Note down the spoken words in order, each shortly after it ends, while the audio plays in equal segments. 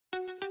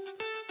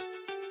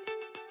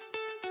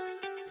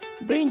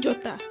Brain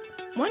Jotter,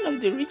 one of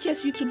the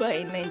richest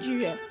YouTubers in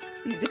Nigeria,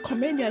 is the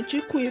comedian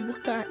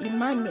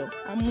Emmanuella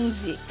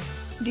Samuel,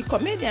 the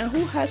comedian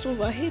who has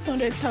over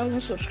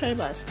 800,000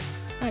 subscribers,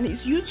 and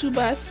his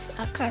YouTuber's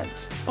account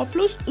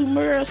uploads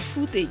humorous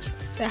footage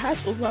that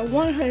has over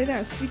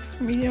 106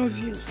 million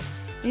views.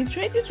 In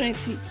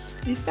 2020,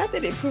 he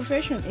started a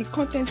profession in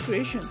content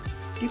creation.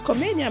 The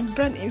comedian,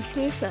 brand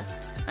influencer,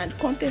 and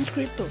content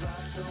creator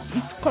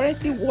is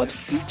currently worth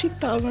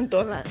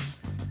 $50,000.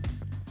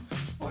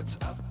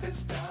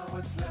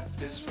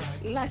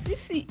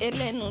 Lasisi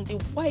Elenu, the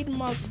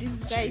wide-mouthed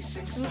disguised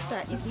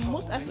filter, is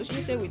most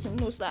associated with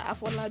Nosa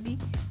Afolabi,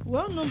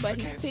 well known by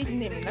his stage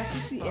name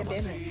Lasisi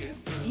Elenu.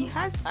 He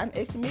has an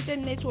estimated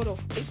net worth of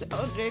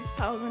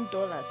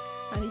 $800,000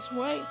 and is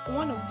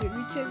one of the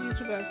richest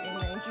YouTubers in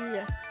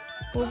Nigeria.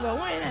 Over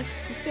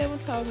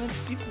 167,000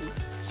 people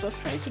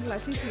subscribe to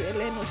Lasisi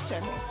Elenu's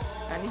channel,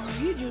 and his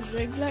videos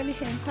regularly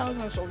earn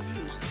thousands of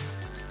views.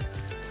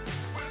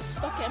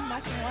 Toke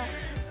Makinwa.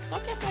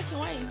 Toke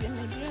Makinwa is a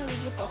Nigerian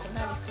radio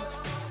personality,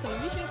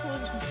 television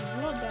host,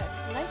 broda,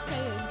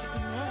 lifestyle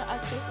entrepreneur,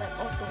 actress, and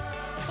author.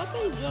 Toke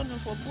is well known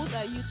for both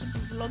her YouTube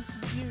vlog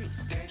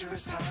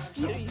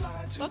series,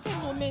 Toke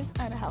Moments,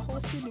 and her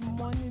hosting The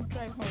Morning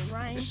Drive on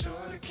Rhyme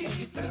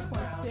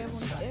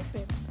 93.7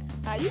 FM.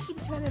 Her YouTube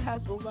channel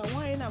has over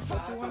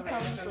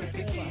 141,000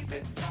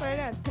 subscribers,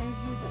 410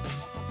 videos,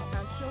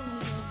 and 12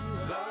 million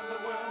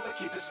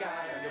viewers.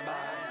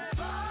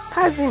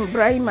 Kazim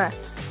Brahima,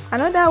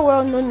 another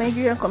well-known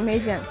Nigerian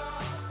comedian,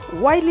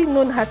 widely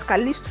known as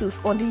Callistus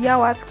on the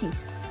Yawa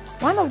skits,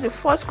 one of the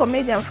first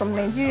comedians from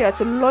Nigeria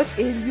to launch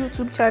a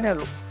YouTube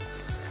channel.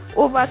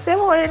 Over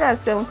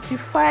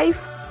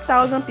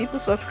 775,000 people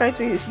subscribe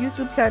to his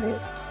YouTube channel,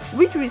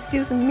 which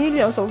receives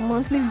millions of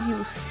monthly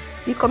views.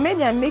 The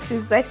comedian makes a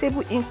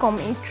sizable income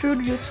through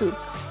YouTube.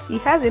 He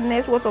has a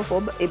net worth of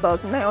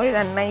about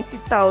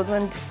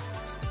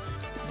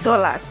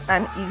 $990,000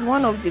 and is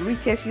one of the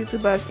richest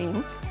YouTubers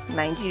in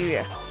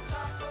Nigeria.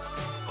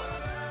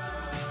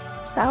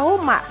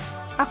 Taaooma,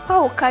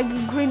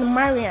 Okagi Green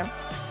Mariam,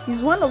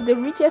 is one of the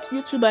richest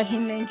YouTubers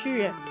in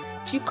Nigeria.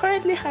 She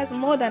currently has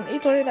more than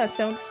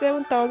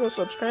 877,000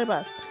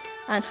 subscribers,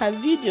 and her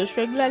videos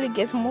regularly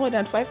get more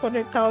than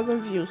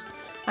 500,000 views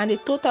and a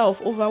total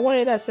of over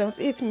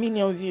 178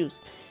 million views.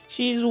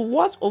 She is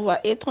worth over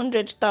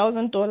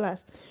 $800,000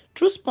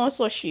 through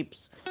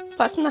sponsorships,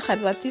 personal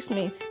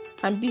advertisements,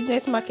 and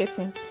business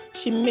marketing.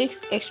 She makes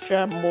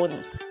extra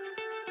money.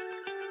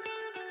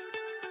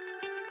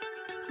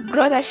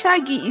 Broda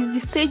Shaggi is the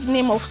stage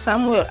name of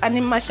Samuel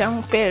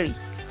Perry,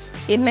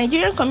 a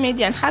Nigerian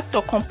comedian,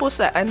 actor,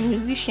 composer, and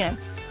musician.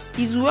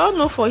 He is well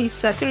known for his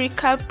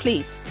satirical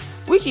plays,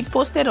 which he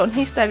posted on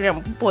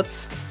Instagram, but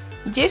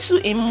Jesu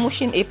in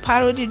Motion, a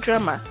parody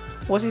drama,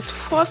 was his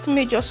first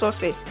major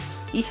success.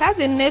 He has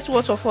a net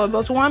worth of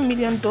about $1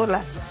 million,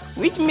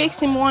 which makes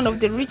him one of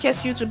the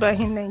richest YouTubers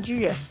in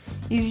Nigeria.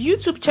 His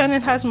YouTube channel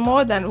has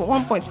more than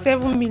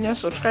 1.7 million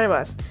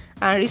subscribers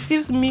and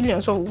receives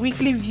millions of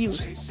weekly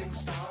views.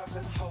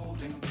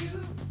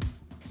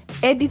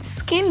 Edit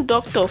Skin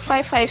Doctor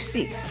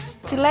 556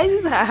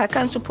 utilizes her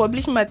account to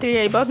publish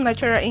material about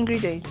natural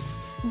ingredients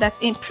that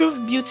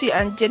improve beauty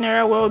and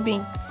general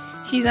well-being.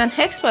 She is an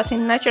expert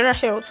in natural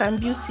health and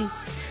beauty.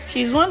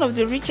 She is one of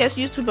the richest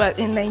YouTubers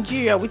in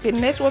Nigeria with a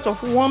net worth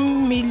of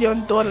 $1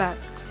 million.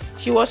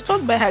 She was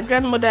taught by her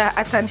grandmother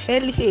at an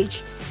early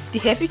age the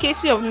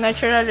efficacy of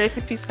natural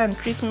recipes and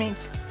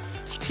treatments.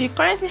 She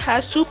currently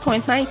has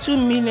 2.92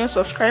 million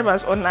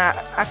subscribers on her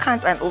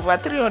account and over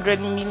 300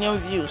 million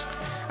views.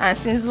 And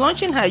since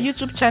launching her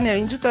YouTube channel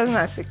in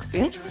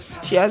 2016,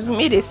 she has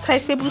made a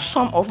sizable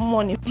sum of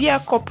money via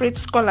corporate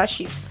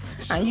scholarships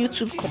and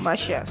YouTube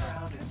commercials.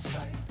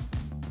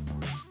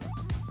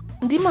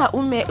 Dimma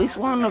Umeh is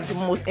one of the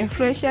most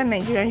influential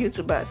Nigerian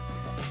YouTubers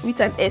with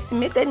an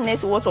estimated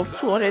net worth of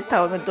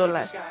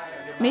 $200,000,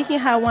 making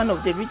her one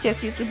of the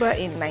richest YouTubers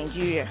in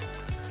Nigeria.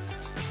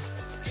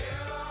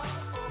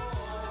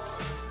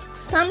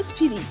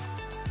 SamSpedy,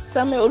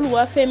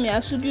 Emmanuella Samuel,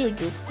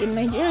 a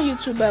Nigerian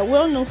YouTuber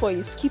well known for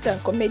his skits and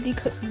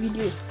comedic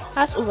videos,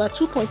 has over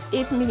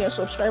 2.8 million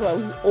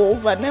subscribers with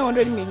over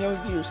 900 million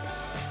views.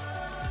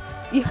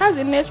 He has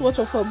a net worth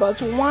of about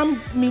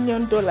 $1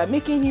 million,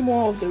 making him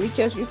one of the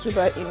richest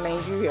YouTubers in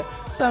Nigeria.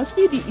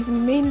 SamSpedy is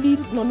mainly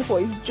known for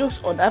his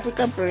jokes on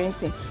African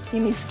parenting.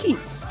 In his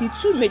skits, the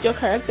two major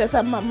characters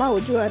are Mama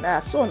Ojo and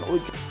her son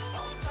Ojo.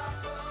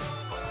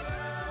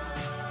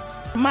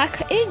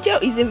 Angel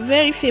is a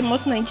very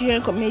famous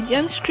Nigerian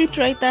comedian,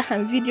 scriptwriter,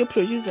 and video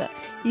producer.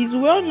 He is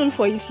well known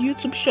for his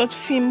YouTube short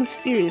film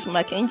series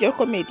Angel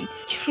Comedy.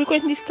 He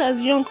frequently stars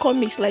young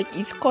comics like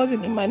his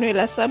cousin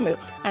Emmanuella Samuel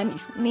and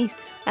his niece.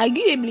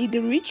 Arguably the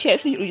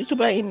richest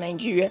YouTuber in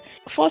Nigeria,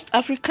 first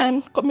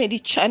African comedy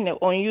channel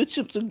on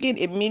YouTube to gain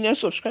 1 million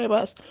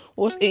subscribers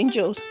was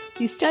Angel's.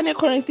 His channel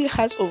currently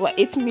has over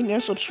 8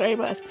 million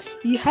subscribers.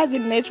 He has a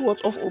net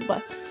worth of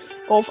about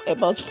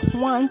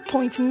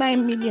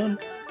 $1.9 million.